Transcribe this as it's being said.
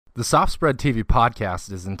The SoftSpreadTV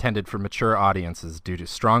podcast is intended for mature audiences due to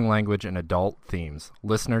strong language and adult themes.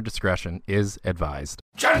 Listener discretion is advised.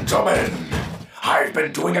 Gentlemen, I've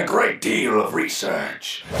been doing a great deal of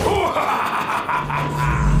research. 2, 1,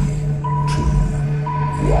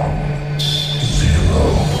 0.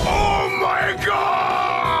 Oh my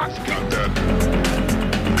God! Got that.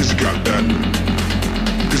 Cause you got that.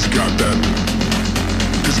 Cause you got that.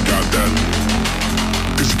 Cause you got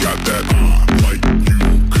that. Cause you got that. Like you.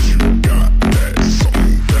 Cause you got that.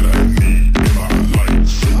 Something that I need in my life.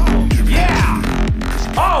 So give it Yeah! to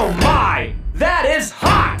me. Oh my! That is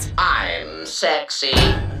hot! I'm sexy.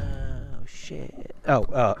 Oh shit.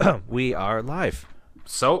 Oh, we are live.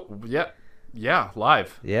 So, yeah,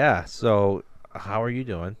 live. Yeah, so how are you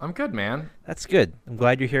doing? I'm good, man. That's good. I'm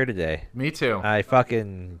glad you're here today. Me too. I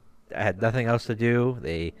had nothing else to do.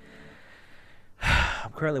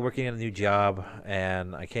 I'm currently working at a new job,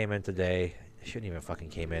 and I came in today. I shouldn't even fucking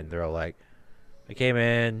came in. They're all like, I came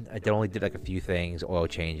in, I only did like a few things, oil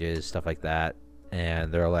changes, stuff like that.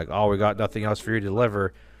 And they're like, oh, we got nothing else for you to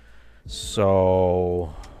deliver,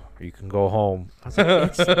 so you can go home. I was like,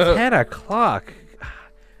 it's 10 o'clock.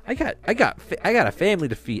 I got a family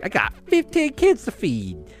to feed. I got 15 kids to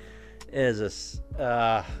feed. I'm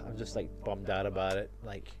just like bummed out about it.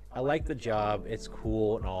 Like, I like the job, it's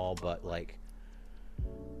cool and all, but like,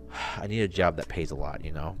 I need a job that pays a lot,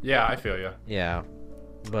 you know? Yeah, I feel you. Yeah,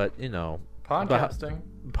 but you know, Podcasting.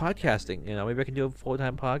 podcasting, you know, maybe I can do a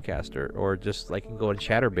full-time podcaster, or just like can go to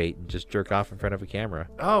Chatterbait and just jerk off in front of a camera.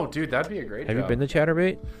 Oh, dude, that'd be a great Have job. you been to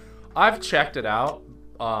Chatterbait? I've checked it out,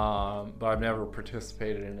 but I've never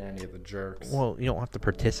participated in any of the jerks. Well, you don't have to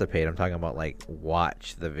participate. I'm talking about like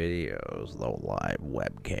watch the videos, the live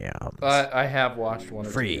webcams. I have watched one or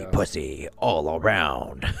Free two. pussy all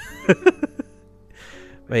around.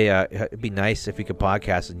 But yeah, it'd be nice if you could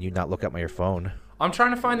podcast and you not look at your phone. I'm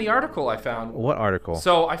trying to find the article I found. What article?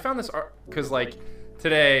 So I found this because like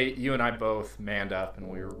today you and I both manned up and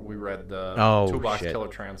we read the Toolbox shit. Killer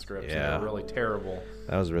transcripts. Yeah. And they're really terrible.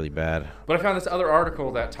 That was really bad. But I found this other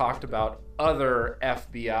article that talked about other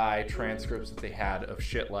FBI transcripts that they had of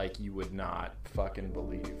shit like you would not fucking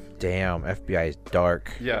believe. Damn, FBI is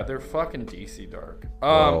dark. Yeah, they're fucking DC dark.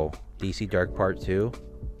 Oh, DC Dark Part 2?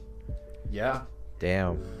 Yeah.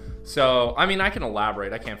 Damn. So, I mean, I can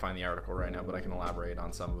elaborate. I can't find the article right now, but I can elaborate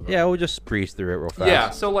on some of them. Yeah, we'll just breeze through it real fast.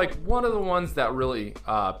 Yeah, so like one of the ones that really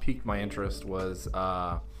piqued my interest was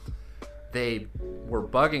they were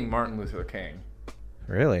bugging Martin Luther King.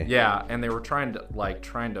 Really? Yeah, and they were trying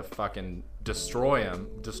to fucking destroy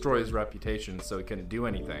his reputation so he couldn't do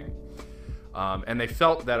anything. And they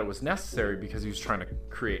felt that it was necessary because he was trying to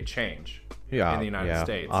create change in the United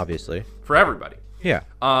States. Obviously. For everybody. Yeah.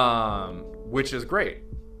 Which is great.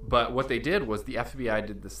 But what they did was the FBI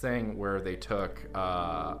did this thing where they took,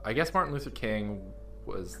 I guess Martin Luther King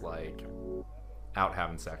was like out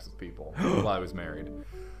having sex with people while he was married.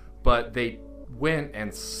 But they went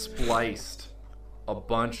and spliced a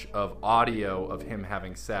bunch of audio of him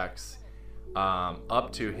having sex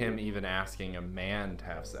up to him even asking a man to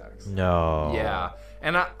have sex. No. Yeah.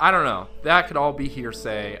 And I don't know. That could all be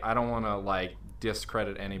hearsay. I don't want to like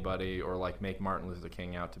discredit anybody or like make Martin Luther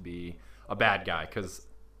King out to be a bad guy, because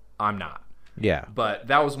I'm not. Yeah. But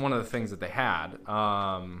that was one of the things that they had.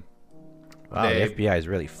 Wow, the FBI is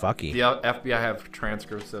really fucky. The FBI have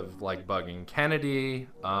transcripts of like bugging Kennedy.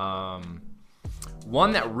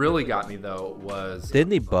 One that really got me though was,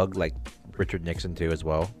 Didn't they bug like Richard Nixon too as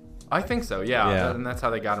well? I think so, yeah. Yeah. And that's how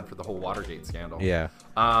they got him for the whole Watergate scandal. Yeah.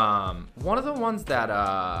 One of the ones that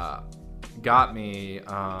got me,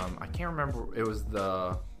 I can't remember, it was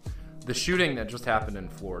the shooting that just happened in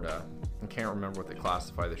Florida. I can't remember what they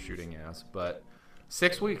classify the shooting as, but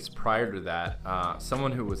 6 weeks prior to that,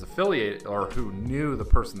 someone who was affiliated or who knew the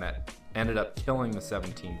person that ended up killing the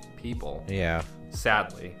 17 people, Yeah.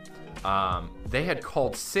 sadly, they had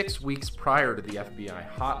called 6 weeks prior to the FBI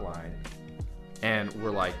hotline and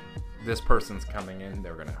were like, this person's coming in,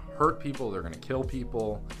 they're going to hurt people, they're going to kill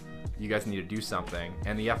people, you guys need to do something.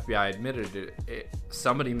 And the FBI admitted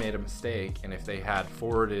somebody made a mistake, and if they had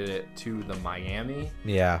forwarded it to the Miami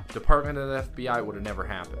Yeah. department of the FBI, it would have never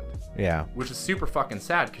happened. Yeah. Which is super fucking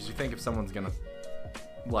sad, because you think if someone's gonna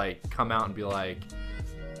like come out and be like,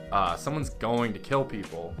 someone's going to kill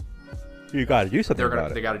people, You got to do something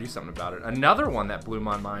about they it. got to do something about it. Another one that blew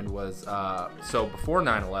my mind was so before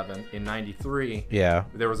 9/11 in '93, Yeah.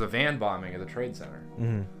 there was a van bombing at the Trade Center.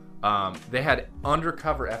 Mhm. They had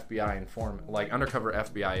undercover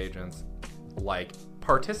FBI agents like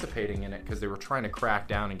participating in it because they were trying to crack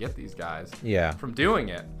down and get these guys Yeah. from doing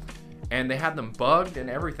it. And they had them bugged and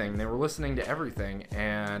everything. They were listening to everything,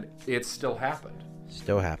 and it still happened.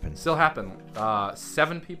 Still happens. Still happen.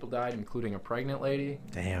 7 people died, including a pregnant lady.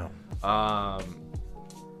 Damn.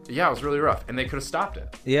 Yeah, it was really rough, and they could have stopped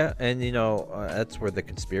it. Yeah, and you know that's where the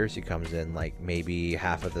conspiracy comes in. Like maybe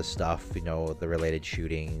half of the stuff, you know, the related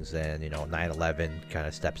shootings and 9/11 kind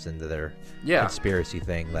of steps into their conspiracy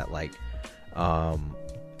thing that like,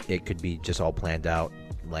 it could be just all planned out,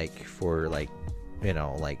 like for like,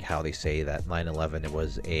 like how they say that 9/11 it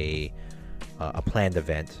was a planned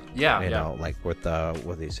event. Yeah, you know, like with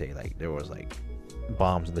what they say, like there was like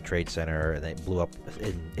bombs in the Trade Center and it blew up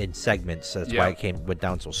in segments. That's why it went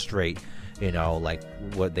down so straight. Like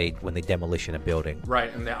when they demolition a building.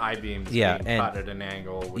 Right, and the I-beams being cut at an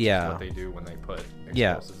angle, which is what they do when they put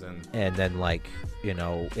explosives in. And then like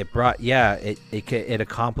it brought it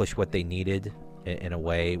accomplished what they needed in a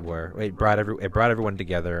way where it brought everyone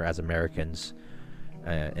together as Americans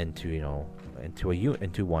into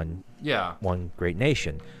one great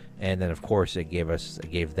nation. And then, of course, it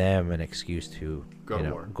gave them an excuse to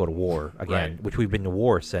go to war again, which we've been to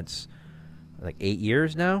war since like 8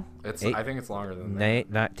 years now. I think it's longer than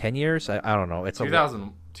that. Not 10 years. I don't know. It's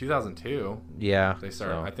 2002. Yeah, they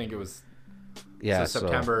started. I think it was. Yeah, so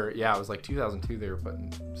September. Yeah, it was like 2002. They were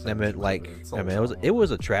putting. It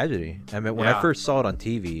was a tragedy. I mean, when I first saw it on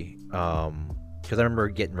TV, because I remember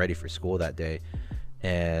getting ready for school that day.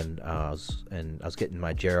 And I was getting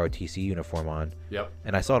my JROTC uniform on. Yep.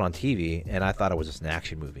 And I saw it on TV, and I thought it was just an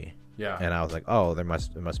action movie. Yeah. And I was like, oh, it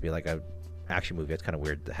must be like a action movie. It's kind of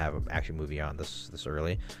weird to have an action movie on this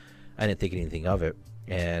early. I didn't think anything of it.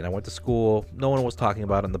 And I went to school. No one was talking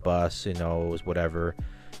about it on the bus. It was whatever.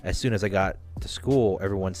 As soon as I got to school,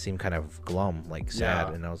 everyone seemed kind of glum, like sad.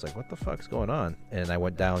 Yeah. And I was like, what the fuck's going on? And I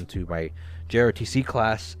went down to my JROTC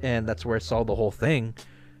class, and that's where I saw the whole thing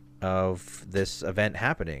of this event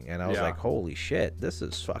happening, and I was like, holy shit, this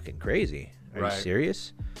is fucking crazy. Are you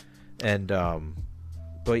serious? And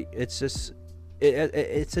but it's just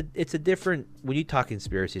it's a different, when you talk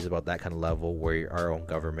conspiracies about that kind of level where our own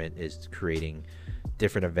government is creating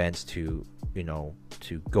different events to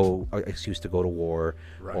go excuse to go to war,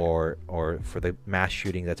 or for the mass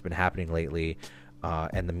shooting that's been happening lately,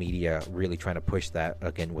 and the media really trying to push that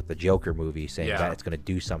again with the Joker movie, saying that it's going to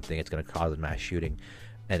do something, it's going to cause a mass shooting.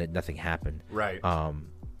 And nothing happened. Right. Well,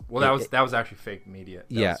 that was actually fake media.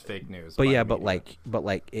 That was fake news. But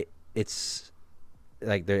it's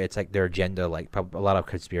like their agenda. Like a lot of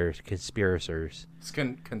conspirators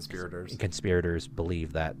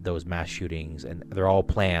believe that those mass shootings, and they're all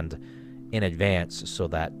planned in advance so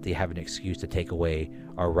that they have an excuse to take away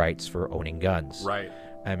our rights for owning guns. Right.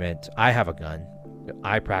 I meant, I have a gun.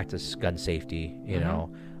 I practice gun safety.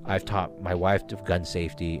 I've taught my wife to gun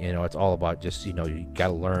safety. It's all about just you got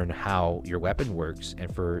to learn how your weapon works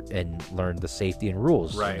and learn the safety and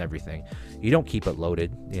rules and everything. You don't keep it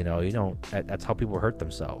loaded. You don't. That's how people hurt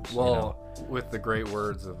themselves. Well, with the great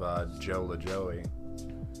words of Joe LaJoey,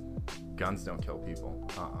 guns don't kill people.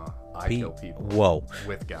 I kill people. Whoa.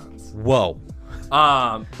 With guns. Whoa.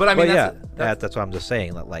 But I mean, that's what I'm just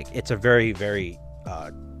saying. That like it's a very very.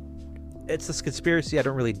 It's this conspiracy I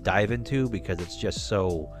don't really dive into because it's just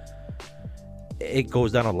so. It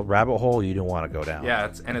goes down a rabbit hole you don't want to go down. Yeah,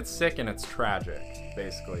 it's sick and it's tragic,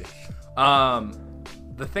 basically.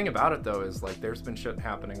 The thing about it though is like there's been shit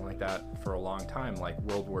happening like that for a long time, like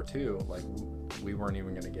World War II. Like we weren't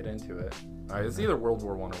even going to get into it. It's either World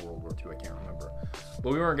War I or World War II. I can't remember,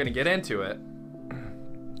 but we weren't going to get into it.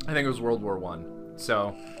 I think it was World War I.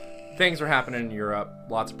 So things were happening in Europe,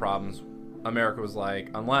 lots of problems. America was like,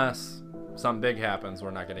 unless something big happens, we're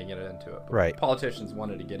not going to get into it. But politicians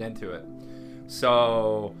wanted to get into it.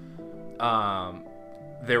 So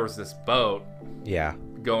there was this boat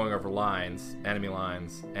going over lines, enemy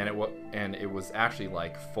lines, and it was actually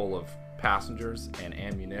like full of passengers and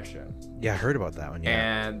ammunition. Yeah, I heard about that one.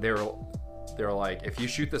 Yeah. And they were like, if you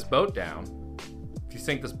shoot this boat down, if you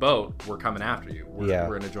sink this boat, we're coming after you. We're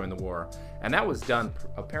going to join the war. And that was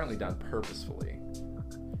apparently done purposefully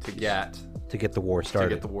to get the war started.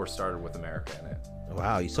 To get the war started with America in it.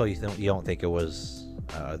 Wow. So you don't think it was?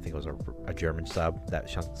 I think it was a German sub that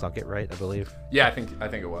sunk it, right? I believe. Yeah, I think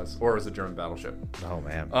it was, or it was a German battleship. Oh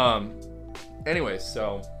man. Anyways,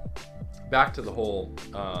 so back to the whole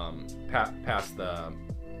past the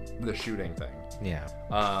shooting thing. Yeah.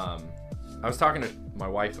 I was talking to my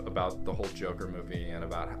wife about the whole Joker movie and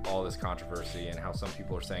about all this controversy and how some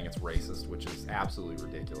people are saying it's racist, which is absolutely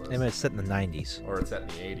ridiculous. I mean, it's set in the 90s. Or it's set in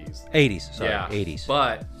the 80s. 80s, sorry. Yeah, 80s.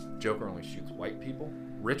 But Joker only shoots white people,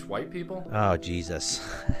 rich white people. Oh,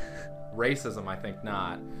 Jesus. Racism, I think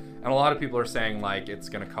not. And a lot of people are saying, like, it's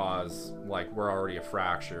going to cause, like, we're already a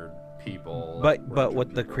fractured people. But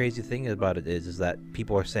what the crazy thing about it is that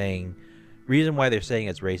people are saying reason why they're saying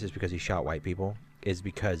it's racist because he shot white people is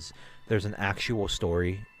because there's an actual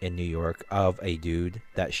story in New York of a dude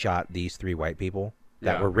that shot these 3 white people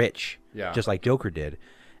that were rich, just like Joker did,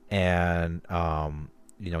 and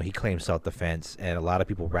you know, he claimed self-defense, and a lot of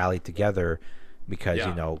people rallied together because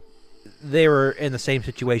you know, they were in the same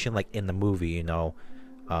situation like in the movie. You know,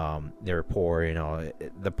 they were poor. You know,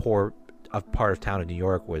 the poor part of town in New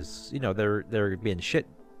York was, you know, they're being shit,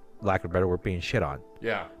 lack of a better word, being shit on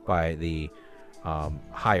by the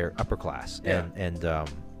higher upper class, and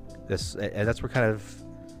that's where kind of,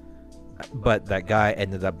 but that guy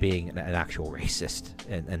ended up being an actual racist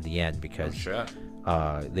in the end because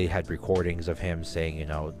they had recordings of him saying, you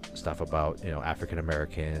know, stuff about, you know, African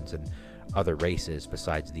Americans and other races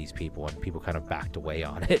besides these people, and people kind of backed away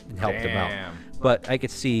on it and helped him out. But I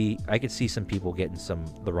could see some people getting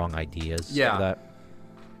the wrong ideas of that.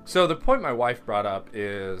 So the point my wife brought up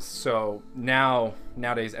is, so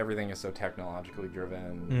nowadays everything is so technologically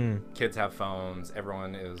driven. Kids have phones.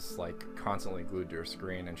 Everyone is like constantly glued to a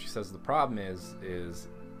screen. And she says the problem is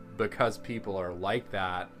because people are like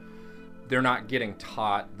that, they're not getting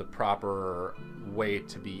taught the proper way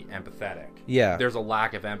to be empathetic. Yeah. There's a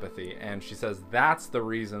lack of empathy. And she says that's the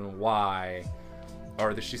reason why,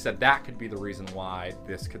 she said that could be the reason why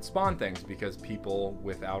this could spawn things, because people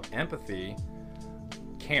without empathy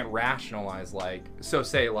can't rationalize, like, so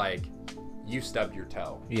say like you stubbed your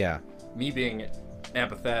toe. Yeah. Me being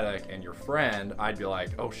empathetic and your friend, I'd be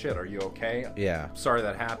like, oh shit, are you okay? Yeah. Sorry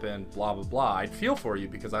that happened, blah blah blah. I'd feel for you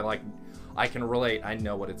because I can relate. I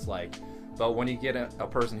know what it's like. But when you get a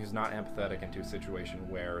person who's not empathetic into a situation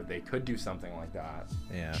where they could do something like that,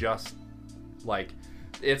 just like,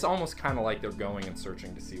 it's almost kind of like they're going and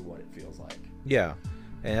searching to see what it feels like. Yeah.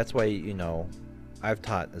 And that's why, you know, I've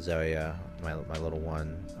taught Azalea, my little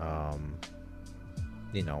one,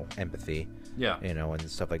 you know, empathy. Yeah. You know, and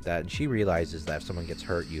stuff like that. And she realizes that if someone gets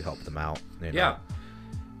hurt, you help them out. You know? Yeah.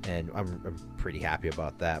 And I'm pretty happy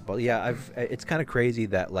about that. But yeah, it's kind of crazy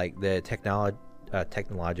that like the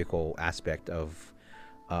technological aspect of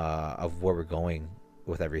where we're going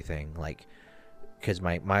with everything, like, because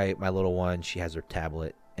my little one, she has her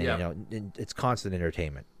tablet, and you know, it's constant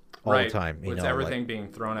entertainment all the time. It's everything like, being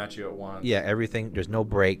thrown at you at once. Yeah, everything. There's no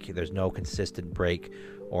break. There's no consistent break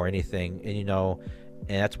or anything. And you know,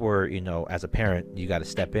 and that's where, you know, as a parent, you got to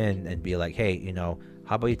step in and be like, hey, you know,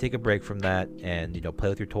 how about you take a break from that and, you know, play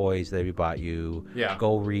with your toys that we bought you. Yeah.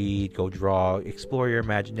 Go read, go draw, explore your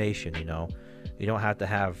imagination. You know, you don't have to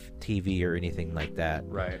have TV or anything like that.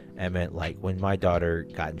 Right. I meant, like, when my daughter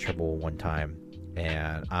got in trouble one time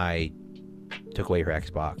and I took away her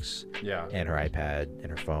Xbox and her iPad and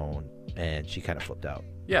her phone, and she kind of flipped out.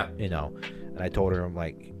 Yeah. You know, and I told her, I'm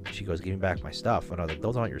like, she goes, give me back my stuff. And I was like,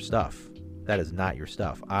 those aren't your stuff. That is not your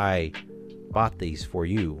stuff. I bought these for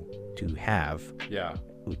you to have. Yeah.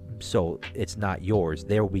 So it's not yours.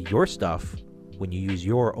 There will be your stuff when you use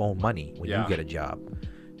your own money when you get a job.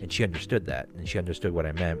 And she understood that, and she understood what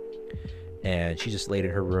I meant. And she just laid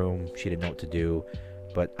in her room. She didn't know what to do.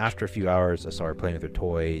 But after a few hours, I saw her playing with her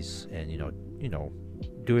toys and, you know,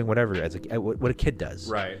 doing whatever as what a kid does.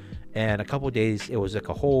 Right. And a couple of days, it was like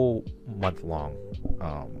a whole month-long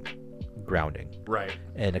grounding. Right.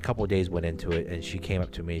 And a couple of days went into it, and she came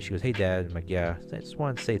up to me. She goes, "Hey, Dad." I'm like, "Yeah, I just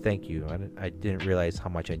wanted to say thank you. I didn't realize how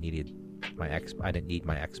much I needed I didn't need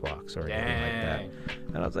my Xbox or anything like that."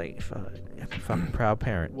 And I was like, I'm a fucking proud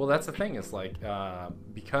parent. Well, that's the thing. Is like,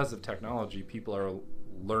 because of technology, people are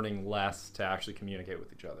learning less to actually communicate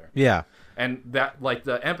with each other. Yeah. And that, like,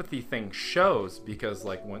 the empathy thing shows, because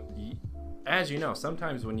like as you know,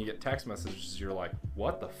 sometimes when you get text messages, you're like,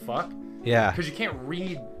 what the fuck? Yeah. Because you can't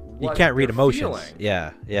read emotions. Feeling.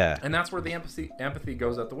 Yeah, yeah. And that's where the empathy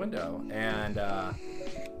goes out the window. And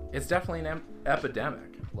it's definitely an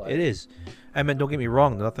epidemic. Like, it is. I mean, don't get me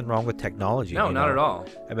wrong. Nothing wrong with technology. No, not at all.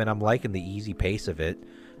 I mean, I'm liking the easy pace of it.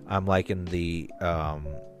 I'm liking the,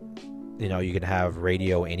 you know, you can have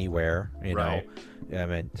radio anywhere, you know. I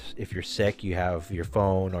mean, if you're sick, you have your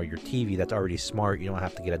phone or your TV that's already smart. You don't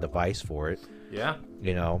have to get a device for it. Yeah.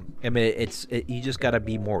 You know, I mean, you just got to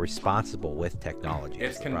be more responsible with technology.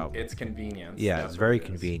 It's convenience. Yeah, it's very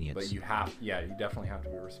convenient. But you definitely have to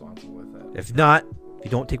be responsible with it. If not, if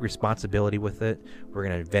you don't take responsibility with it, we're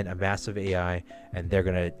going to invent a massive AI, and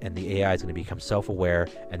the AI is going to become self-aware,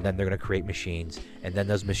 and then they're going to create machines, and then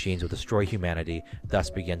those machines will destroy humanity. Thus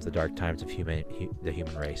begins the dark times of the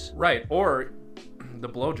human race. Right. Or the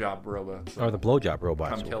blowjob robots. Or the blowjob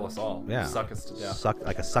robots. Come kill us all. Yeah. Suck us to death.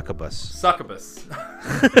 Like a succubus. Succubus.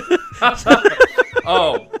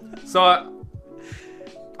 Oh, so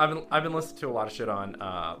I've been listening to a lot of shit on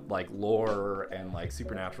like lore and like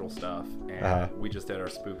supernatural stuff, and we just did our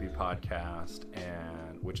spoopy podcast,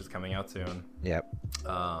 and which is coming out soon. Yep.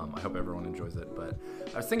 I hope everyone enjoys it. But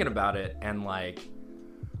I was thinking about it, and like,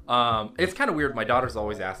 it's kind of weird. My daughters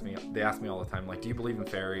always ask me. They ask me all the time, like, do you believe in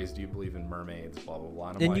fairies? Do you believe in mermaids? Blah blah blah.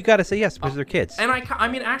 And you gotta say yes because they're kids. And I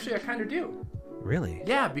mean, actually, I kind of do. Really?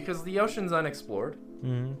 Yeah, because the ocean's unexplored.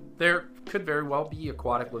 Mm-hmm. There could very well be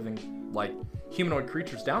aquatic living, like, humanoid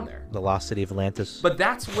creatures down there. The lost city of Atlantis. But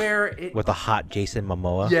that's where it... With a hot Jason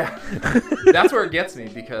Momoa. Yeah. That's where it gets me,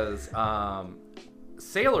 because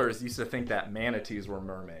sailors used to think that manatees were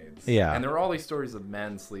mermaids. Yeah. And there were all these stories of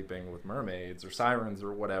men sleeping with mermaids or sirens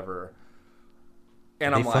or whatever.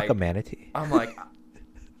 And They fuck a manatee? I'm like...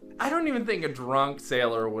 I don't even think a drunk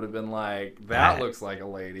sailor would have been like, that looks like a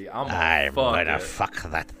lady. I'm gonna fuck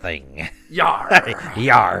that thing. Yar.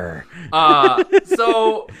 Yar.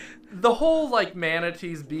 So the whole like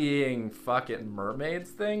manatees being fucking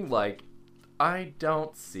mermaids thing, like, I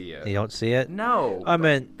don't see it. You don't see it? No. I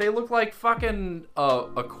mean, they look like fucking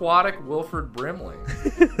aquatic Wilford Brimley.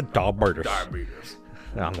 dog murders. Diabetes.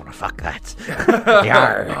 I'm gonna fuck that.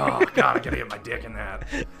 Yar. Oh god, I gotta get my dick in that.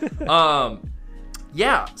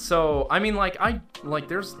 Yeah, so I mean, like,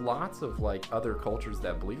 there's lots of like other cultures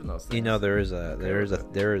that believe in those things. You know, there is a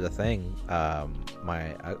thing.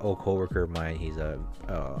 My old coworker of mine, he's a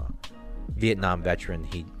Vietnam veteran.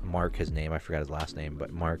 Mark, his name, I forgot his last name,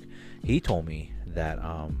 but Mark, he told me that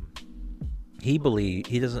he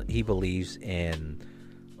believes in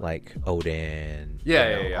like Odin,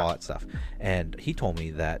 all that stuff, and he told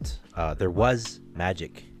me that there was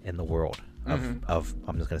magic in the world. Of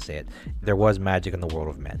I'm just gonna say it. There was magic in the world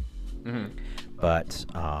of men, but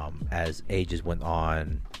as ages went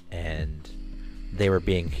on, and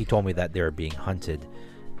he told me that they were being hunted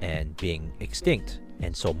and being extinct,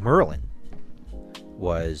 and so Merlin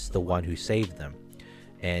was the one who saved them,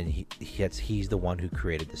 and he's the one who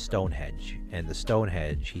created the Stonehenge. And the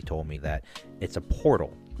Stonehenge, he told me that it's a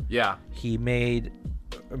portal. Yeah. He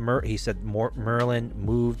said Merlin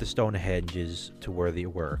moved the Stonehenges to where they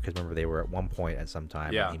were, because remember they were at one point at some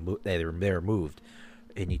time. Yeah. And they were moved,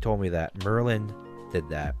 and he told me that Merlin did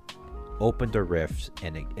that, opened a rift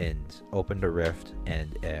and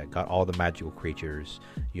got all the magical creatures,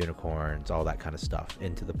 unicorns, all that kind of stuff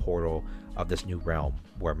into the portal of this new realm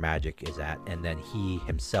where magic is at, and then he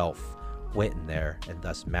himself went in there, and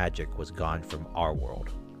thus magic was gone from our world.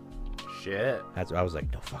 Shit. I was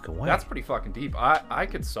like, no fucking way. That's pretty fucking deep. I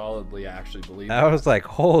could solidly actually believe that. I was like,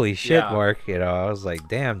 holy shit, Yeah. Mark. I was like,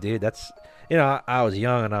 damn, dude, that's, I was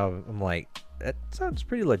young, and I'm like, that sounds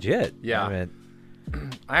pretty legit. Yeah. I mean,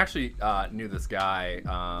 I actually knew this guy,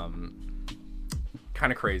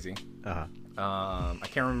 kind of crazy. I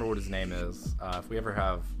can't remember what his name is. If we ever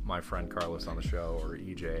have my friend Carlos on the show, or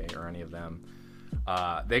EJ, or any of them,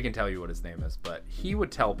 they can tell you what his name is. But he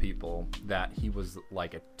would tell people that he was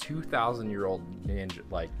like a 2,000-year-old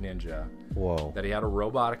ninja. Whoa. That he had a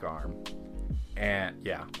robotic arm, and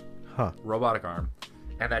robotic arm,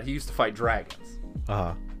 and that he used to fight dragons.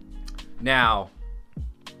 Now,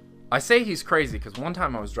 I say he's crazy because one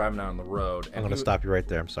time I was driving out on the road, and I'm gonna stop you right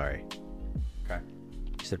there. I'm sorry. Okay.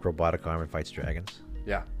 You said robotic arm and fights dragons.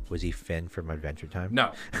 Yeah. Was he Finn from Adventure Time?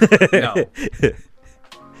 No. No.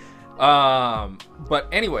 But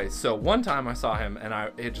anyway, so one time I saw him, and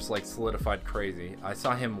it just like solidified crazy. I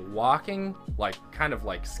saw him walking, like kind of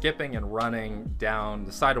like skipping and running down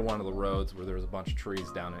the side of one of the roads where there was a bunch of trees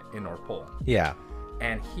down in North Pole. Yeah.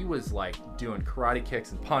 And he was like doing karate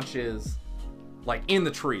kicks and punches, like in the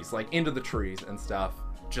trees, like into the trees and stuff,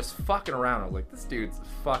 just fucking around. I was like, this dude's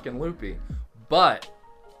fucking loopy. But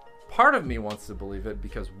part of me wants to believe it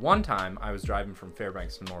because one time I was driving from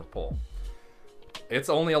Fairbanks to North Pole. It's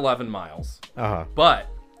only 11 miles. But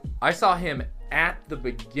I saw him at the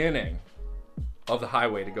beginning of the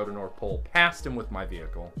highway to go to North Pole, passed him with my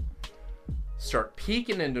vehicle, start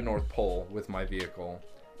peeking into North Pole with my vehicle,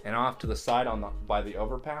 and off to the side by the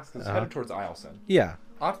overpass, because it's headed towards Eielson. Yeah.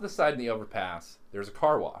 Off to the side in the overpass, there's a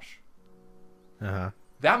car wash. That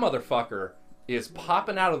motherfucker is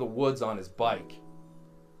popping out of the woods on his bike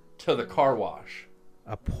to the car wash.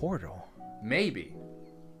 A portal. Maybe.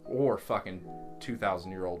 Or fucking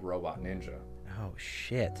 2,000-year-old robot ninja. Oh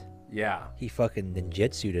shit. Yeah. He fucking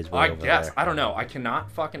ninjutsu'd his way I over guess. there. I don't know. I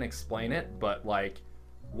cannot fucking explain it, but like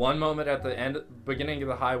one moment at the beginning of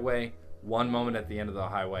the highway, one moment at the end of the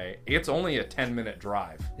highway. It's only a 10-minute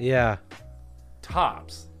drive. Yeah.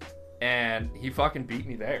 Tops. And he fucking beat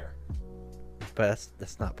me there. But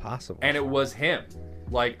that's not possible. And it was him.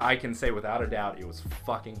 Like, I can say without a doubt it was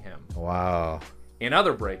fucking him. Wow. In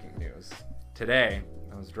other breaking news, today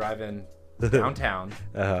I was driving downtown.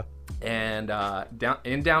 Uh-huh. And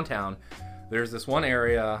in downtown, there's this one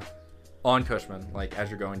area on Cushman, like as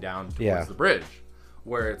you're going down towards the bridge,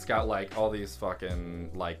 where it's got like all these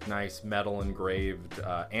fucking like nice metal engraved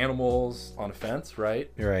animals on a fence, right?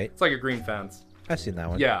 Right. It's like a green fence. I've seen that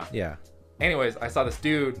one. Yeah. Yeah. Anyways, I saw this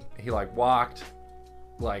dude. He like walked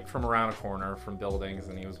like from around a corner from buildings,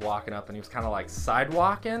 and he was walking up, and he was kind of like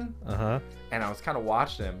sidewalking. Uh-huh. And I was kind of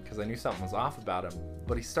watching him because I knew something was off about him.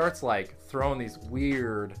 But he starts like throwing these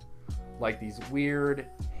weird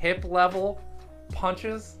hip level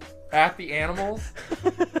punches at the animals.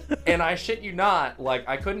 And I shit you not, like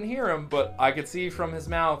I couldn't hear him, but I could see from his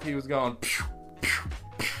mouth he was going pew, pew,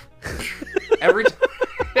 pew, pew. every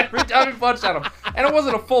time he punched at him. And it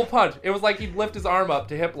wasn't a full punch. It was like he'd lift his arm up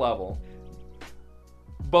to hip level.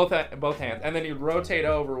 Both hands. And then he'd rotate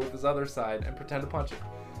over with his other side and pretend to punch it.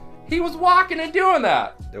 He was walking and doing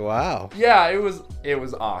that. Wow. Yeah, it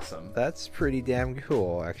was awesome. That's pretty damn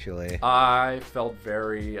cool, actually. I felt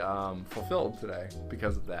very fulfilled today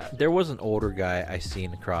because of that. There was an older guy I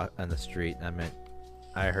seen across on the street.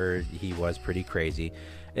 I heard he was pretty crazy.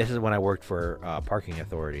 This is when I worked for Parking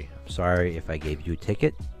Authority. I'm sorry if I gave you a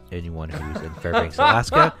ticket, anyone who's in Fairbanks,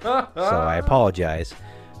 Alaska. So I apologize.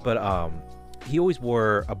 But he always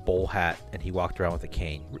wore a bowl hat and he walked around with a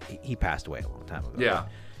cane. He passed away a long time ago. Yeah.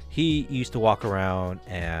 He used to walk around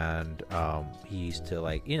and he used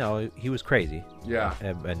to he was crazy. Yeah.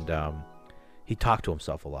 And he talked to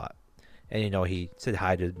himself a lot. And, he said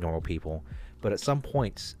hi to normal people. But at some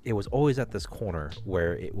points, it was always at this corner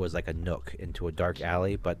where it was like a nook into a dark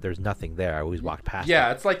alley, but there's nothing there. I always walked past it.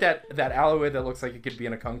 It's like that alleyway that looks like it could be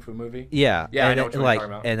in a kung fu movie. Yeah. Yeah, I know what you're talking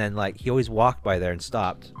about. And then, he always walked by there and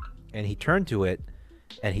stopped. And he turned to it,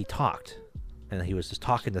 and he talked. And he was just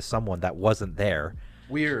talking to someone that wasn't there.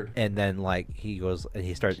 Weird. And then he goes and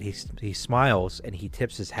he smiles and he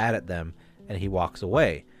tips his hat at them and he walks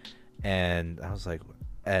away. And I was like,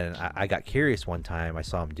 and I got curious one time. I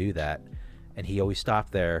saw him do that, and he always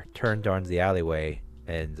stopped there, turned down the alleyway,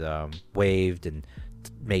 and waved and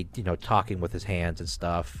made talking with his hands and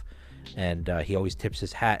stuff. And he always tips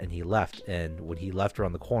his hat, and he left. And when he left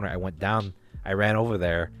around the corner, I went down. I ran over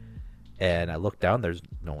there, and I looked down. There's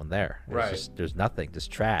no one there. There's nothing,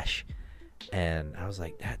 just trash. And I was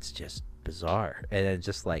like, that's just bizarre. And it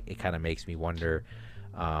just it kind of makes me wonder.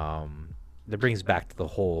 That brings back to the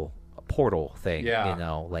whole portal thing.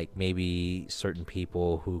 Yeah. Maybe certain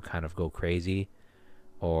people who kind of go crazy,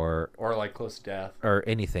 or like close to death, or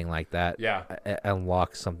anything like that. Yeah.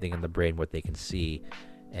 Unlock something in the brain what they can see,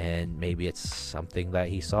 and maybe it's something that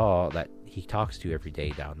he saw that he talks to every day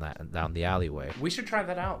down the alleyway. We should try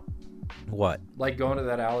that out. What? Like go into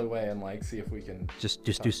that alleyway and see if we can just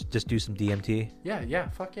do some DMT. Yeah,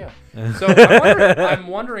 fuck yeah. So I'm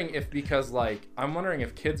wondering if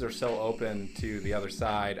kids are so open to the other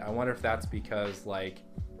side. I wonder if that's because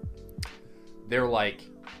they're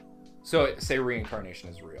so say reincarnation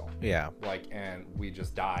is real. Yeah. And we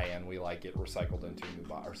just die and we get recycled into a new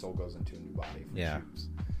body. Our soul goes into a new body. If we choose.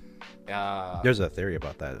 There's a theory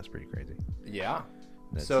about that. That's pretty crazy. Yeah.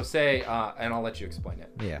 So say, and I'll let you explain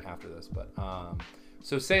it after this, but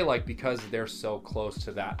so say because they're so close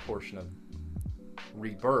to that portion of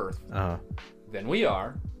rebirth than we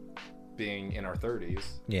are, being in our 30s.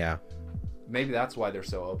 Yeah. Maybe that's why they're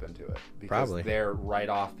so open to it. Because Probably. They're right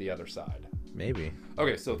off the other side. Maybe.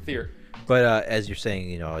 Okay, so theory. But as you're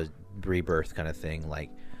saying, a rebirth kind of thing,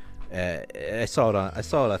 I saw it on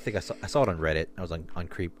Reddit. I was on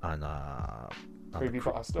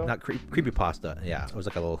Creepypasta? Not creepypasta. Yeah, it was a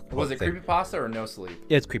little. Was it creepypasta or no sleep?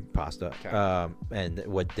 Yeah, it's creepypasta. Okay. And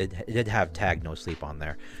it did have tag no sleep on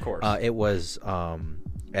there. Of course. It was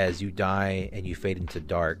as you die and you fade into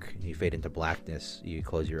dark, you fade into blackness, you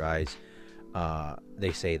close your eyes.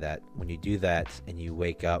 They say that when you do that and you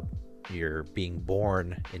wake up, you're being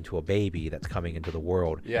born into a baby that's coming into the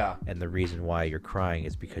world. Yeah. And the reason why you're crying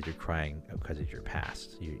is because you're crying because of your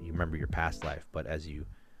past. You remember your past life, but as you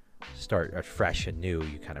start fresh and new,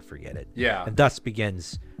 you kind of forget it. Yeah. And thus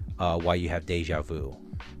begins why you have deja vu.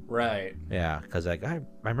 Right. Yeah, because I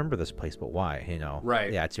remember this place, but why?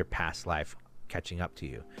 Right. Yeah, it's your past life catching up to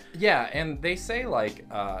you. Yeah, and they say a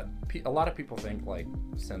lot of people think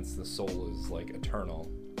since the soul is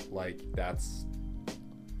eternal, that's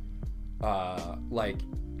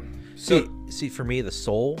see for me the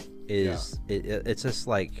soul is it's just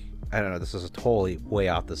I don't know, this is a totally way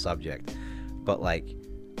off the subject, but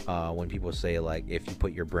when people say if you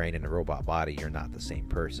put your brain in a robot body, you're not the same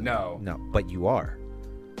person. No, but you are.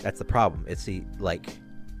 That's the problem. It's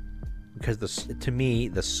because to me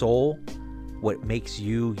the soul, what makes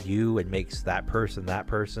you and makes that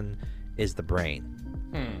person is the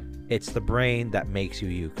brain. It's the brain that makes you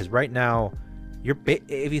you. Because right now,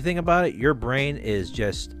 if you think about it, your brain is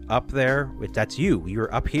just up there. That's you.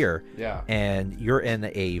 You're up here. Yeah. And you're in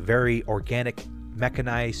a very organic,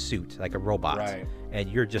 mechanized suit, like a robot. Right. And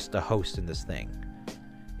you're just a host in this thing.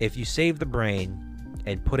 If you save the brain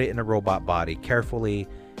and put it in a robot body carefully,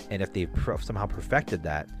 and if they've somehow perfected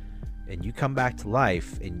that, and you come back to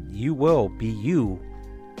life, and you will be you,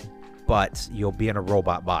 but you'll be in a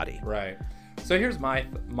robot body. Right. So here's my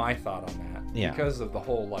thought on that. Yeah. Because of the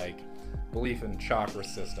whole like belief in chakra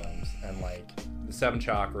systems and like the 7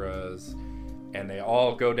 chakras, and they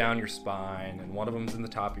all go down your spine, and one of them's in the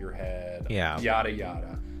top of your head. Yeah. Yada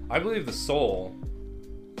yada. I believe the soul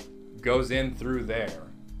goes in through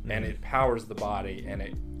there, and it powers the body, and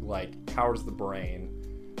it like powers the brain,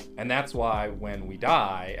 and that's why when we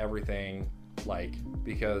die, everything like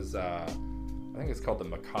because I think it's called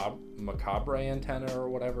the macabre antenna or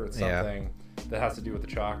whatever. It's something that has to do with the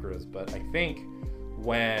chakras. But I think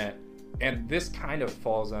and this kind of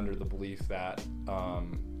falls under the belief that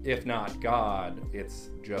if not God, it's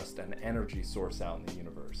just an energy source out in the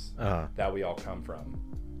universe that we all come from.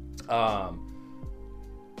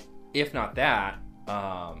 If not that,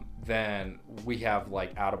 then we have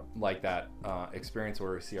like that experience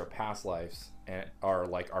where we see our past lives and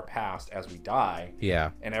our past as we die,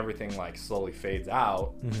 and everything like slowly fades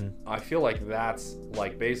out. I feel like that's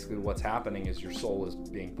like basically what's happening is your soul is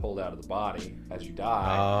being pulled out of the body as you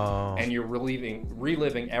die, and you're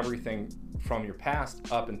reliving everything from your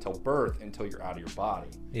past up until birth until you're out of your body,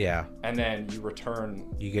 and then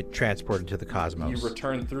you get transported to the cosmos. You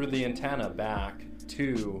return through the antenna back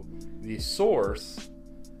to the source,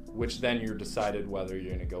 which then you're decided whether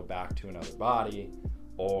you're going to go back to another body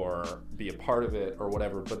or be a part of it or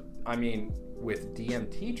whatever. But I mean, with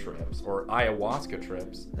DMT trips or ayahuasca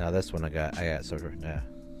trips, now this one I got sort of,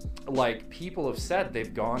 like people have said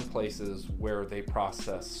they've gone places where they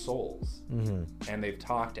process souls, and they've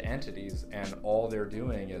talked to entities, and all they're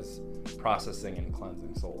doing is processing and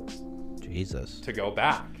cleansing souls. Jesus. To go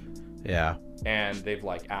back. Yeah. And they've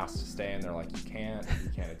like asked to stay, and they're like, you can't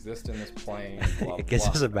exist in this plane. Blah, blah, I guess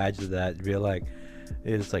blah. just imagine that and be like,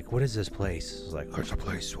 it's like, what is this place? It's like, it's a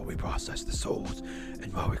place where we process the souls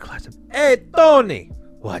and where we cleanse them. Hey, Tony!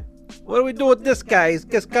 What do we do with this guy? He's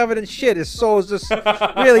just covered in shit. His soul's just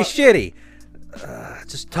really shitty.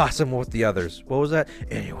 Just toss him with the others. What was that?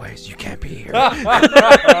 Anyways, you can't be here. Yeah,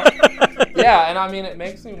 and I mean, it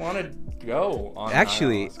makes me want to go on.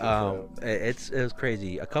 Actually, it was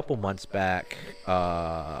crazy. A couple months back,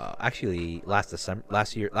 actually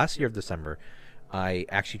last year of December, I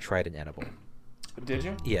actually tried an edible. Did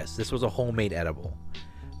you? Yes, this was a homemade edible.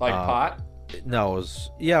 Like pot? No, it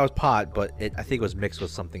was pot, but I think it was mixed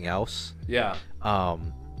with something else. Yeah.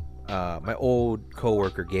 My old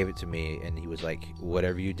coworker gave it to me, and he was like,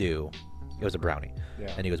 "Whatever you do," it was a brownie,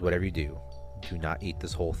 and he goes, "Whatever you do, do not eat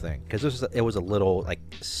this whole thing," because it was a little like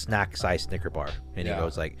snack-sized Snicker bar, and he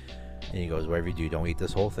goes, "Whatever you do, don't eat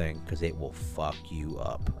this whole thing, because it will fuck you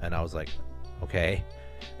up." And I was like, "Okay,"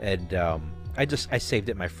 and I saved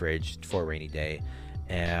it in my fridge for a rainy day.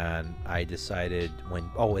 And I decided when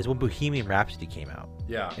Bohemian Rhapsody came out.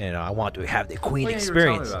 Yeah. And I wanted to have the Queen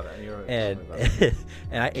experience. And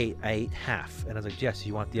I ate half. And I was like, Jess,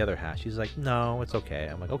 you want the other half? She's like, no, it's okay.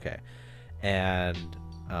 I'm like, okay. And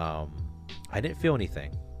I didn't feel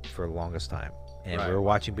anything for the longest time. And we were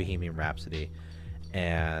watching Bohemian Rhapsody.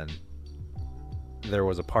 And there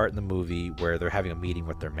was a part in the movie where they're having a meeting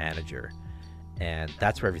with their manager. And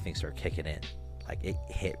that's where everything started kicking in. Like, it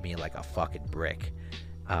hit me like a fucking brick.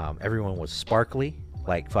 Everyone was sparkly,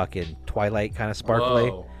 like fucking Twilight kind of sparkly.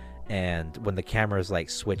 Whoa. And when the cameras like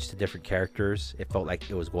switched to different characters, it felt like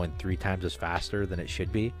it was going 3 times as faster than it should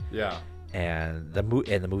be. Yeah. And the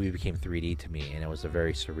movie became 3D to me, and it was a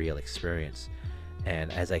very surreal experience.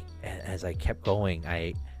 And as I kept going,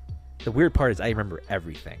 the weird part is I remember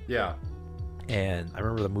everything. Yeah. And I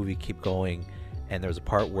remember the movie keep going. And there was a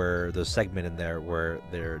part where there's a segment in there where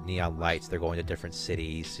they're neon lights, they're going to different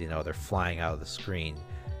cities, they're flying out of the screen,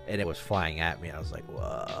 and it was flying at me. And I was like,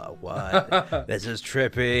 whoa, what? This is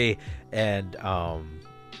trippy. And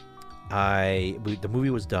the movie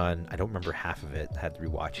was done. I don't remember half of it. I had to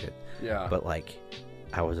rewatch it. Yeah. But like,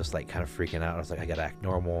 I was just like kind of freaking out. I was like, I gotta act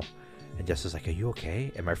normal. And Jess was like, are you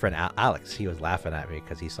okay? And my friend Alex, he was laughing at me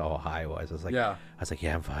because he saw how high I was. I was like, yeah,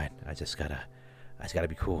 I'm fine. I just gotta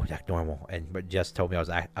be cool, act normal. But Jess told me I was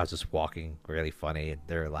just walking really funny, and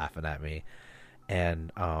they were laughing at me.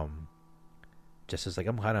 And Jess is like,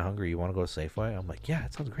 I'm kind of hungry. You want to go to Safeway? I'm like, yeah,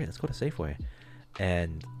 it sounds great. Let's go to Safeway.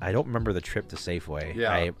 And I don't remember the trip to Safeway.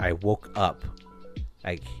 Yeah. I woke up,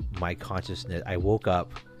 like my consciousness. I woke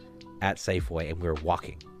up at Safeway, and we were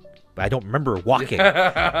walking. but I don't remember walking.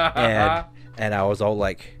 and I was all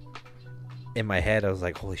like, in my head, I was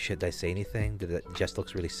like, holy shit, did I say anything? Jess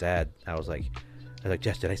looks really sad. I was like,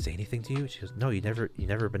 Jess, did I say anything to you? She goes, no, you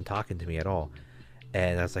never been talking to me at all.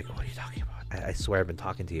 And I was like, what are you talking about? I swear I've been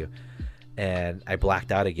talking to you. And I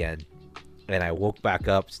blacked out again. And I woke back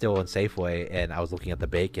up still in Safeway, and I was looking at the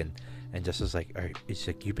bacon, and just was like, it's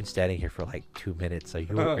like, you've been standing here for like 2 minutes. Are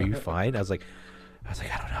you fine? I was like,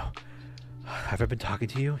 I don't know. Have I been talking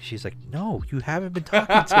to you? She's like, no, you haven't been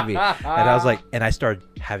talking to me. And I was like, and I started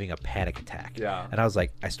having a panic attack. Yeah. And I was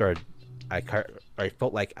like, I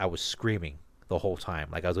felt like I was screaming the whole time.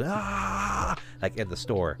 Like I was like, ah, like in the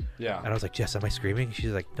store. Yeah. And I was like, Jess, am I screaming?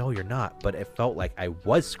 She's like, no, you're not. But it felt like I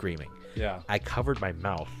was screaming. Yeah. I covered my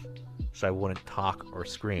mouth so I wouldn't talk or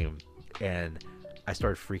scream. And I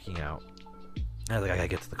started freaking out. I was like, I gotta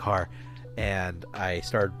get to the car. And I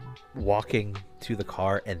started walking to the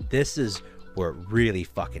car, and this is where it really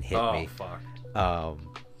fucking hit me. Fuck. I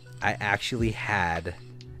actually had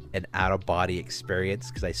an out-of-body experience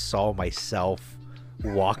because I saw myself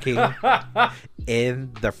walking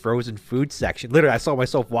in the frozen food section. Literally, I saw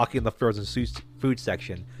myself walking in the frozen food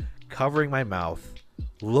section, covering my mouth,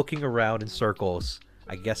 looking around in circles.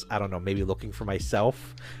 I guess, I don't know, maybe looking for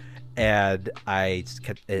myself. And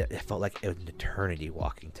it felt like an eternity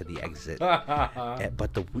walking to the exit.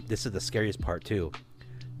 But this is the scariest part too.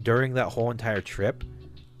 During that whole entire trip,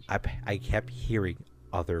 I kept hearing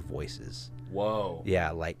other voices. Whoa.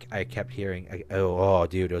 Yeah, like I kept hearing. Oh,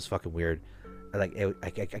 dude, it was fucking weird. Like I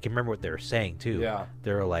can remember what they were saying too. Yeah.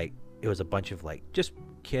 They were like, it was a bunch of like just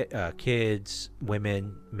kids,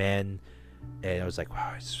 women, men, and it was like,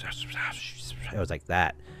 wow, it was like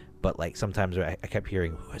that. But like sometimes I kept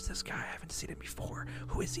hearing, who is this guy? I haven't seen him before.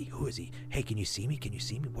 Who is he? Who is he? Hey, can you see me? Can you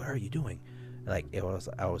see me? What are you doing? Like I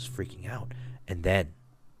was freaking out. And then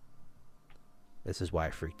this is why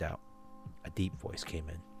I freaked out. A deep voice came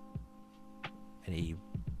in, and he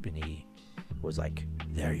was like,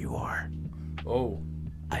 "There you are. Oh,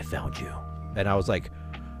 I found you." And I was like,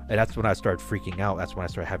 and that's when I started freaking out. That's when I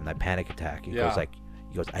started having that panic attack. He goes,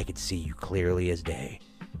 I could see you clearly as day.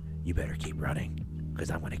 You better keep running,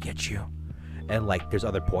 because I'm gonna get you. And like there's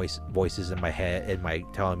other voices in my head,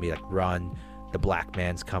 telling me like, run, the black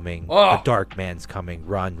man's coming, the dark man's coming,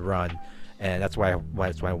 run. And that's why I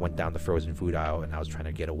went down the frozen food aisle, and I was trying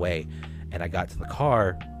to get away. And I got to the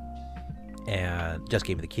car, and just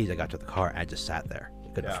gave me the keys. I got to the car, and I just sat there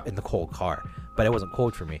in the cold car, but it wasn't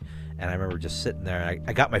cold for me. And I remember just sitting there, and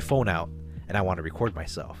I got my phone out, and I wanted to record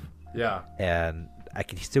myself. Yeah. And I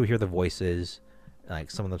could still hear the voices. Like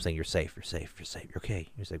some of them saying, you're safe, you're okay.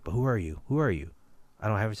 He's like, but who are you?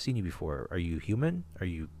 I haven't seen you before. Are you human?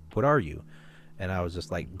 What are you? And I was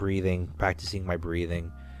just like practicing my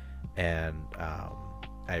breathing. And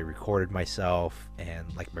I recorded myself, and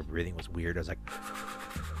like my breathing was weird. I was like,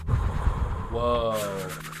 whoa.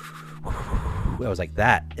 I was like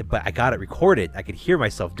that, but I got it recorded. I could hear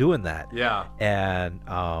myself doing that. Yeah. And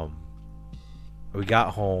we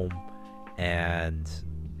got home, and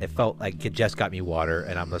it felt like it just got me water,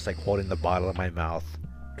 and I'm just like holding the bottle in my mouth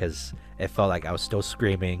because it felt like I was still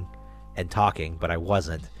screaming and talking, but I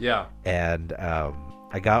wasn't. Yeah. And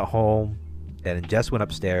I got home, and Jess went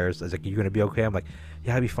upstairs. I was like, "You gonna be okay?" I'm like,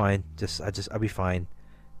 "Yeah, I'll be fine. I'll be fine."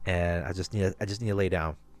 And I just need to lay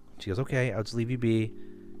down. She goes, "Okay, I'll just leave you be.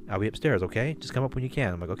 I'll be upstairs. Okay, just come up when you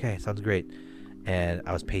can." I'm like, "Okay, sounds great." And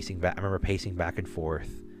I was pacing back. I remember pacing back and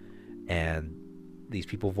forth, and these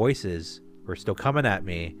people's voices were still coming at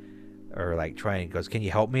me, or like trying. Goes, "Can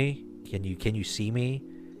you help me? Can you see me?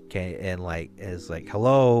 And like is like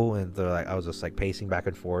hello." And they're like, I was just like pacing back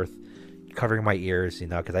and forth, covering my ears,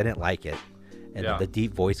 because I didn't like it. And then the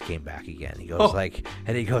deep voice came back again. He goes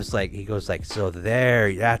he goes like, "So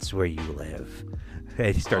that's where you live."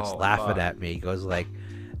 And he starts laughing at me. He goes like,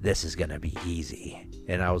 "This is gonna be easy."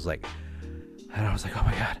 And I was like,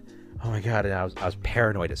 oh my god. And I was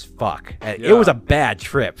paranoid as fuck. And it was a bad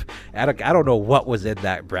trip. I don't know what was in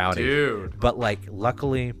that brownie, dude. But like,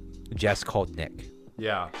 luckily, Jess called Nick.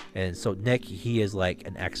 Yeah. And so Nick, he is like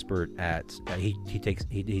an expert at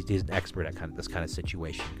he's an expert at this kind of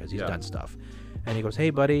situation because he's done stuff. And he goes, "Hey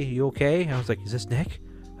buddy, you okay?" And I was like, "Is this Nick?"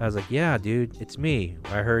 I was like, "Yeah, dude, it's me.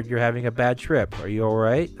 I heard you're having a bad trip. Are you all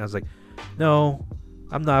right?" And I was like, "No,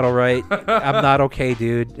 I'm not all right. I'm not okay,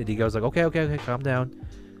 dude." And he goes like, okay, calm down.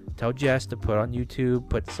 Tell Jess to put on YouTube,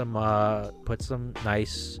 put some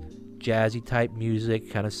nice jazzy type music,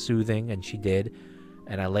 kind of soothing, and she did.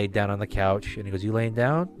 And I laid down on the couch, and he goes, "You laying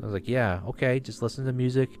down?" I was like, "Yeah, okay, just listen to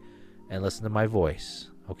music and listen to my voice,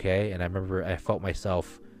 okay?" And I remember I felt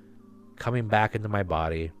myself coming back into my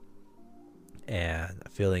body and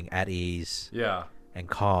feeling at ease. Yeah. and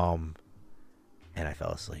calm, and I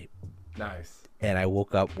fell asleep. Nice. And I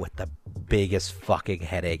woke up with the biggest fucking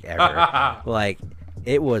headache ever. Like,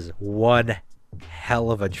 it was one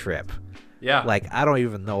hell of a trip. Yeah. Like, I don't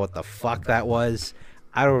even know what the fuck that was.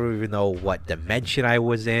 I don't even know what dimension I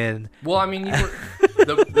was in. Well, I mean, you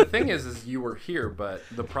were, the thing is you were here, but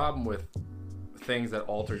the problem with things that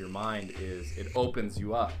alter your mind is it opens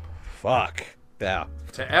you up. Fuck. Yeah.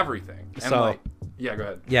 To everything. And So, yeah, go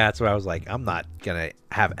ahead. yeah, that's what I was like. I'm not going to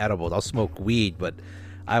have edibles. I'll smoke weed, but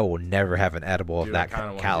I will never have an edible Dude, of I that kinda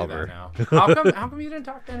wanna do caliber. that now. How come you didn't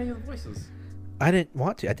talk to any of the voices? I didn't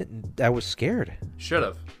want to. I was scared. Should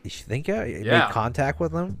have. You think I Yeah. made contact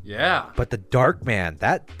with them? Yeah. But the dark man,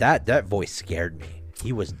 that voice scared me.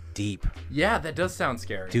 He was deep. Yeah, that does sound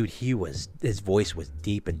scary. Dude, his voice was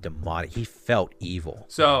deep and demonic. He felt evil.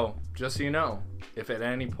 So, just so you know, if at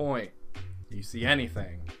any point you see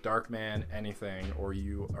anything, dark man, anything, or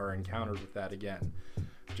you are encountered with that again,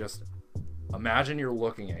 just imagine you're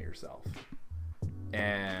looking at yourself.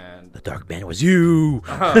 And The dark man was you.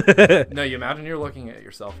 no, you imagine you're looking at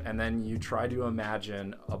yourself, and then you try to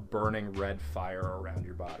imagine a burning red fire around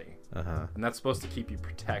your body. Uh-huh. And that's supposed to keep you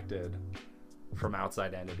protected from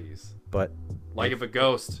outside entities. But Like if a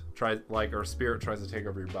ghost tries, like, or a spirit tries to take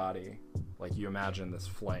over your body, like you imagine this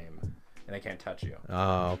flame, and they can't touch you.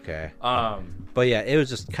 oh, okay. Um, But yeah, it was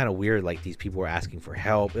just kind of weird. Like, these people were asking for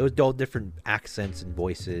help. It was all different accents and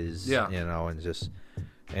voices. Yeah. You know, and just,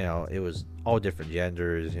 you know, it was all different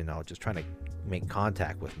genders. You know, just trying to make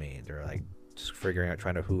contact with me. They're like just figuring out,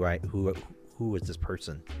 trying to who is this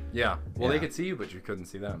person. yeah. Well, Yeah. they could see you, but you couldn't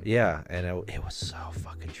see them. Yeah, and it was so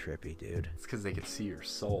fucking trippy, dude. It's because they could see your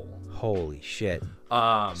soul. Holy shit.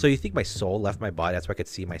 Um, So you think my soul left my body? That's why I could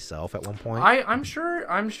see myself at one point? I'm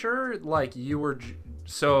sure, like you were,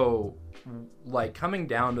 so, like coming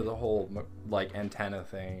down to the whole like antenna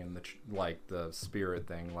thing and like the spirit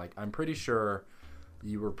thing. Like I'm pretty sure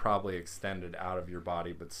you were probably extended out of your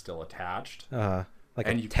body, but still attached. Like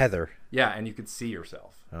and a you- tether. Yeah, and you could see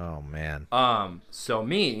yourself. Oh, man. So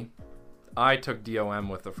I took DOM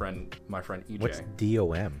with my friend EJ. What's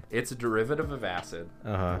DOM? It's a derivative of acid,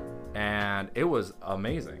 Uh-huh. and it was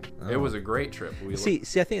amazing. It was a great trip. See,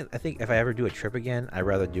 I think if I ever do a trip again, I'd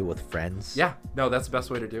rather do it with friends. Yeah, no, that's the best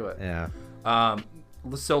way to do it. Yeah.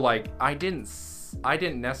 So like I didn't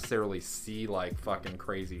necessarily see like fucking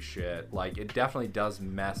crazy shit. Like it definitely does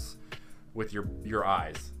mess with your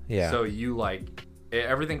eyes. Yeah. So you like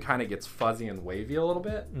everything kind of gets fuzzy and wavy a little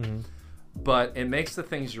bit. But it makes the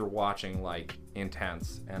things you're watching like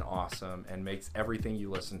intense and awesome, and makes everything you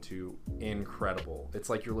listen to incredible. It's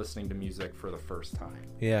like you're listening to music for the first time.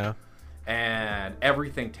 Yeah. And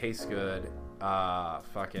everything tastes good.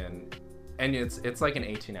 And it's like an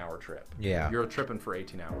 18-hour trip. Yeah. You're tripping for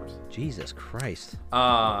 18 hours. Jesus Christ.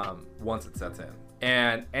 Once it sets in.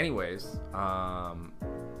 And anyways, I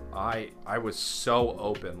was so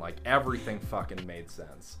open, like everything fucking made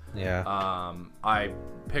sense. Yeah. I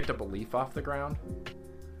picked up a leaf off the ground,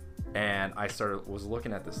 and I was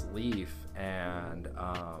looking at this leaf, and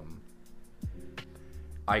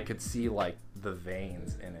I could see like the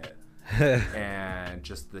veins in it. And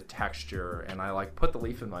just the texture, and I like put the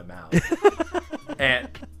leaf in my mouth.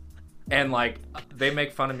 and like they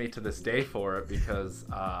make fun of me to this day for it, because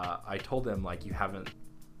I told them like, you haven't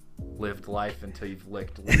lived life until you've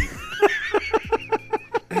licked leaf.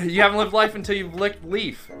 You haven't lived life until you've licked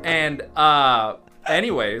leaf. And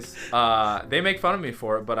anyways, they make fun of me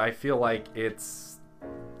for it, but I feel like it's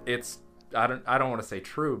I don't want to say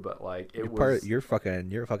true, but like You're fucking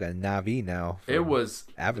Navi now. It was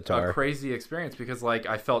Avatar. a crazy experience, because like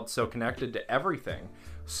I felt so connected to everything,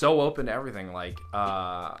 so open to everything, like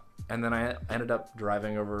and then I ended up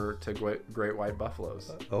driving over to Great White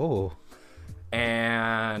Buffaloes. Oh.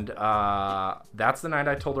 And that's the night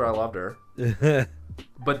I told her I loved her.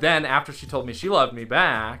 But then after she told me she loved me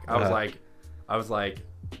back, I was like,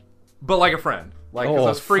 but like a friend, like 'cause I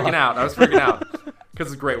was freaking out. I was freaking out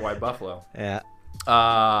because it's Great White Buffalo. Yeah.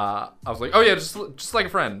 I was like, oh yeah, just like a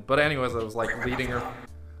friend. But anyways, I was like leading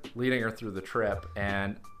her through the trip,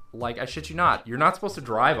 and like I shit you not, you're not supposed to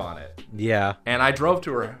drive on it. Yeah. And I drove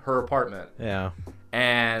to her apartment. Yeah.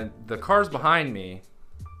 And the cars behind me,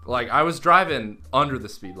 like I was driving under the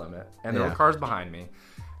speed limit, and there were cars behind me,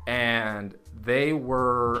 and they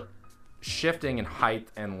were shifting in height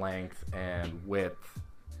and length and width.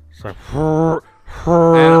 It's like,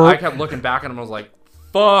 And I kept looking back at them, and I was like,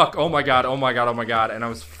 fuck, oh my god, oh my god, oh my god. And I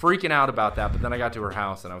was freaking out about that, but then I got to her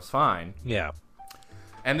house and I was fine. yeah.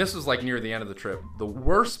 And this was like near the end of the trip. The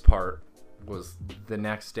worst part was the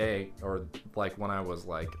next day, or like when I was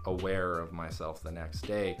like aware of myself the next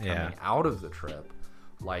day coming out of the trip,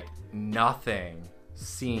 like nothing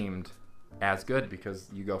seemed as good because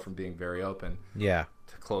you go from being very open Yeah.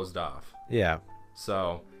 to closed off. Yeah.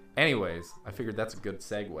 So, anyways, I figured that's a good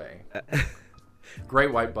segue.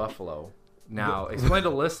 Great white buffalo. Now, explain to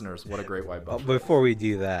listeners what a great white buffalo is. Before we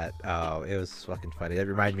do that, it was fucking funny. That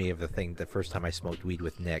reminded me of the first time I smoked weed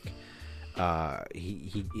with Nick.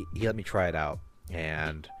 He let me try it out,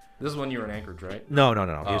 and This is when you were in Anchorage, right? no. It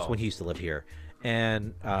was Oh. when he used to live here,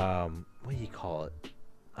 and what do you call it?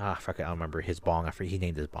 Fuck it, I don't remember his bong. He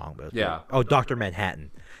named his bong, but Yeah. Oh, Dr.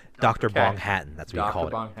 Manhattan, Dr. Okay. Bong Hatton. That's what he Dr. called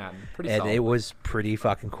it. Bong Hatton. Pretty And solid. it was pretty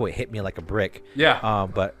fucking cool. It hit me like a brick. Yeah.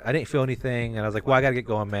 But I didn't feel anything, and I was like, "Well, I gotta get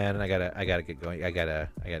going, man. And I gotta get going. I gotta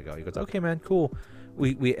go." He goes, "Okay, man, cool."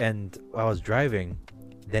 And while I was driving,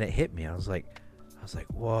 then it hit me. I was like,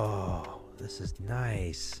 "Whoa, this is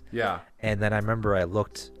nice." Yeah. And then I remember I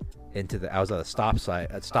looked I was at a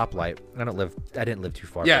stoplight. I didn't live too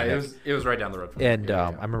far. Yeah, from it was right down the road from And here. Yeah,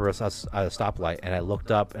 I remember I was at a stoplight, and I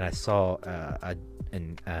looked up and I saw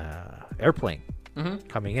an airplane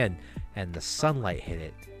coming in, and the sunlight hit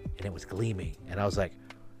it, and it was gleaming, and I was like,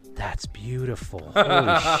 "That's beautiful,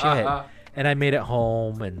 holy shit!" And I made it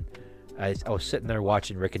home, and I was sitting there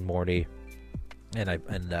watching Rick and Morty, and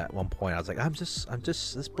at one point I was like, I'm just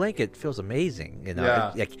this blanket feels amazing, you know.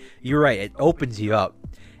 Yeah. Like, you're right, it opens you up.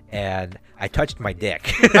 And I touched my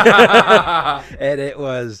dick, and I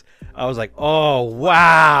was like, "Oh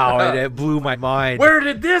wow!" And it blew my mind. Where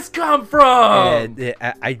did this come from? And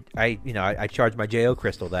I charged my JO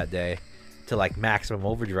crystal that day to like maximum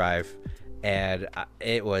overdrive, and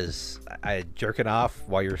I jerking off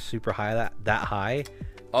while you're super high that high. Dude,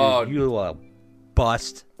 Oh. you will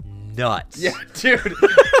bust nuts. Yeah, dude.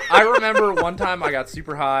 I remember one time I got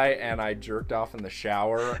super high and I jerked off in the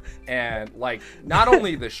shower, and like not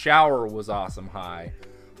only the shower was awesome high,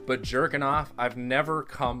 but jerking off, I've never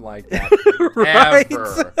come like that Right?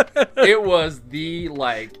 ever. It was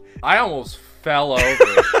I almost fell over.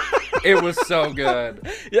 It was so good.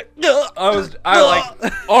 I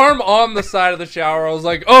like arm on the side of the shower. I was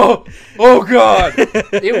like, oh god.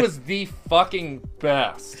 It was the fucking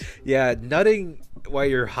best. Yeah, nutting while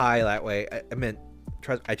you're high that way.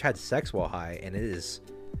 I tried sex while high, and it's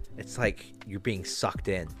like you're being sucked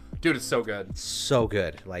in. Dude, it's so good. So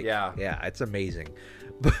good. Like, Yeah. it's amazing.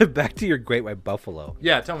 But back to your great white buffalo.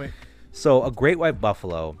 Yeah, tell me. So a great white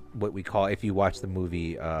buffalo, what we call, if you watch the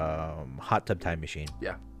movie Hot Tub Time Machine,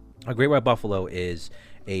 Yeah. a great white buffalo is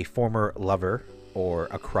a former lover or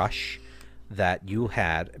a crush that you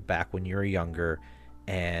had back when you were younger,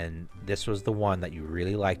 and this was the one that you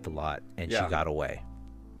really liked a lot, and Yeah. she got away.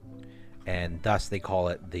 And thus they call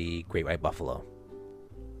it the great white buffalo.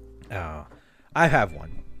 I have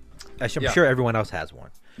one. I'm Yeah. sure everyone else has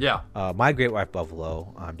one. Yeah. My great white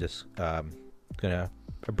buffalo, I'm just gonna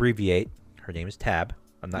abbreviate. Her name is Tab.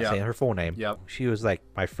 I'm not Yeah. saying her full name. Yep. She was like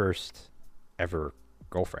my first ever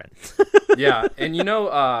girlfriend. Yeah, and you know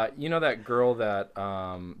that girl that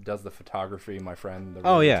does the photography, my friend, the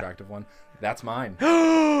really yeah. attractive one. That's mine.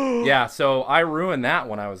 Yeah, so I ruined that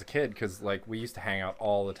when I was a kid because like we used to hang out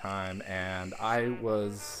all the time, and I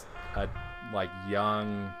was a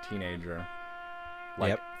young teenager, like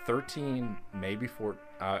Yep. 13, maybe 14.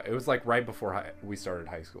 It was like right before we started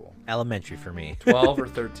high school. Elementary for me. 12 or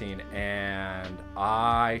 13, and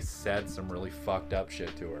I said some really fucked up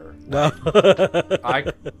shit to her. No.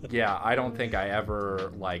 I don't think I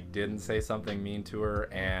ever didn't say something mean to her,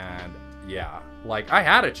 and I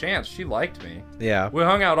had a chance. She liked me. Yeah. We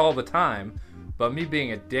hung out all the time, but me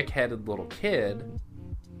being a dick-headed little kid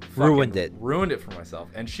Ruined Ruined it for myself,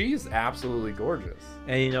 and she's absolutely gorgeous.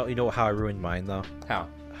 And you know how I ruined mine though? How?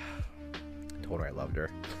 I told her I loved her.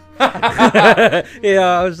 I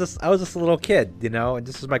was just a little kid, and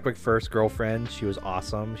this was my first girlfriend. She was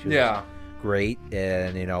awesome. She was great,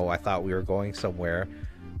 and I thought we were going somewhere,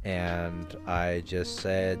 and I just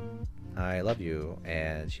said I love you,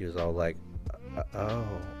 and she was all like, oh,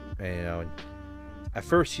 and, at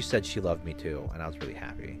first she said she loved me too, and I was really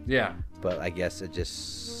happy. Yeah. But I guess it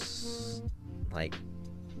just I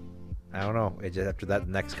don't know. It just after that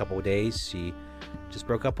next couple of days, she just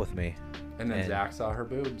broke up with me. And then Zach saw her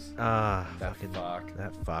boobs.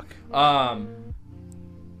 That fuck.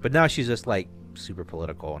 But now she's just super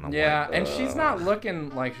political, and I'm and she's not looking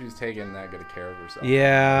like she's taking that good of care of herself.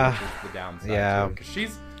 Yeah. Which is the downside. Yeah. Because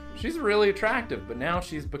she's really attractive, but now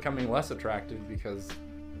she's becoming less attractive because,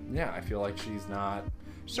 I feel like she's starting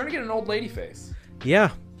to get an old lady face. Yeah.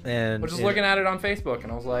 And I was just looking at it on Facebook,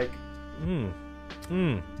 and I was like,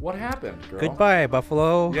 what happened, girl? Goodbye,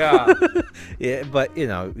 Buffalo. Yeah. Yeah, but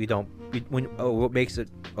what makes it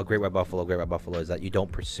a great white buffalo is that you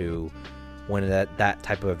don't pursue when that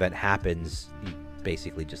type of event happens.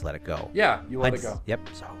 basically just let it go. Yeah, you let it go. Yep.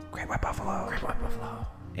 So great white buffalo. Great white buffalo.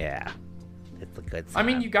 Yeah, it's a good. I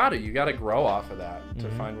mean, sign. you gotta grow off of that to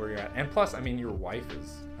find where you're at. And plus, I mean, your wife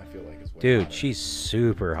is, I feel like, is way Dude, hotter. she's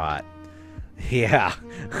super hot. Yeah.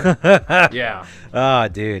 Yeah, Oh,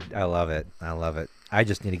 dude, I love it. I love it. I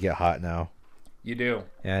just need to get hot now. you do.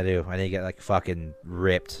 Yeah, I do. I need to get like fucking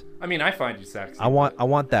ripped. I mean, I find you sexy. I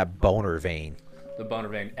want that boner vein. the boner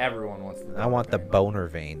vein. Everyone wants the boner I want the vein. boner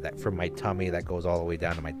vein that from my tummy that goes all the way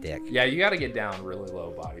down to my dick. Yeah, you got to get down really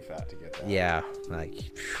low body fat to get that. Yeah, like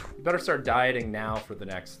You better start dieting now for the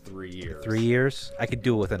next 3 years. 3 years. I could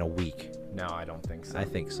do it within a week. No, I don't think so. I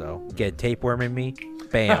think so. Get a tapeworm in me,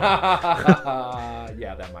 bam.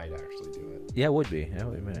 Yeah, that might actually do it. Yeah, it would be. Yeah,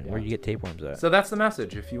 wait a minute. Where do you get tapeworms at? So that's the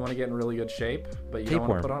message. If you want to get in really good shape, but you don't want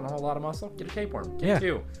Tapeworm. to put on a whole lot of muscle, get a tapeworm. Get Yeah.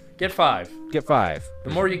 2. Get 5. Get 5. The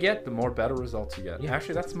more you get, the more better results you get. Yeah.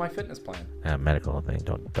 Actually, that's my fitness plan. Medical thing.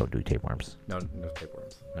 Don't do tapeworms. No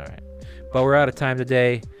tapeworms. All right. But we're out of time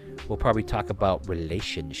today. We'll probably talk about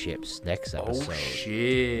relationships next episode. Oh,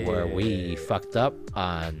 shit. Where we fucked up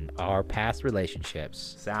on our past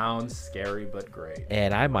relationships. Sounds scary, but great.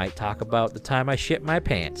 And I might talk about the time I shit my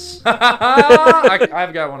pants.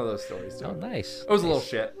 I've got one of those stories, too. Oh, nice. It was a little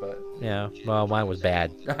shit, but... Yeah, well, mine was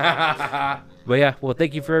bad. But yeah, well,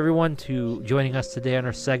 thank you for everyone to joining us today on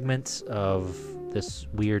our segment of this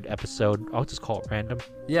weird episode. I'll just call it random.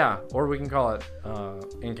 Yeah, or we can call it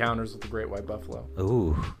Encounters with the Great White Buffalo.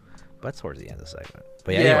 Ooh, but that's towards the end of the segment.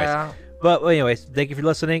 But yeah, anyways, thank you for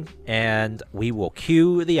listening, and we will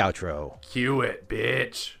cue the outro. Cue it,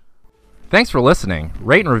 bitch. Thanks for listening.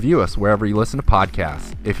 Rate and review us wherever you listen to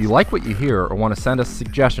podcasts. If you like what you hear or want to send us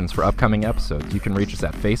suggestions for upcoming episodes, you can reach us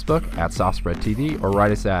at Facebook at SoftSpreadTV or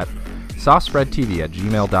write us at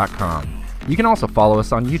SoftSpreadTV@gmail.com. You can also follow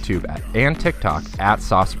us on YouTube and TikTok at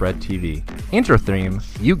SoftSpreadTV. Intro theme,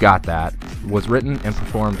 You Got That, was written and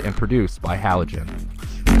performed and produced by Halogen.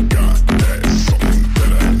 Got that, something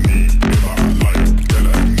that I need. If I like that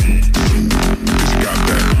I need. Just got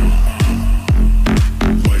that.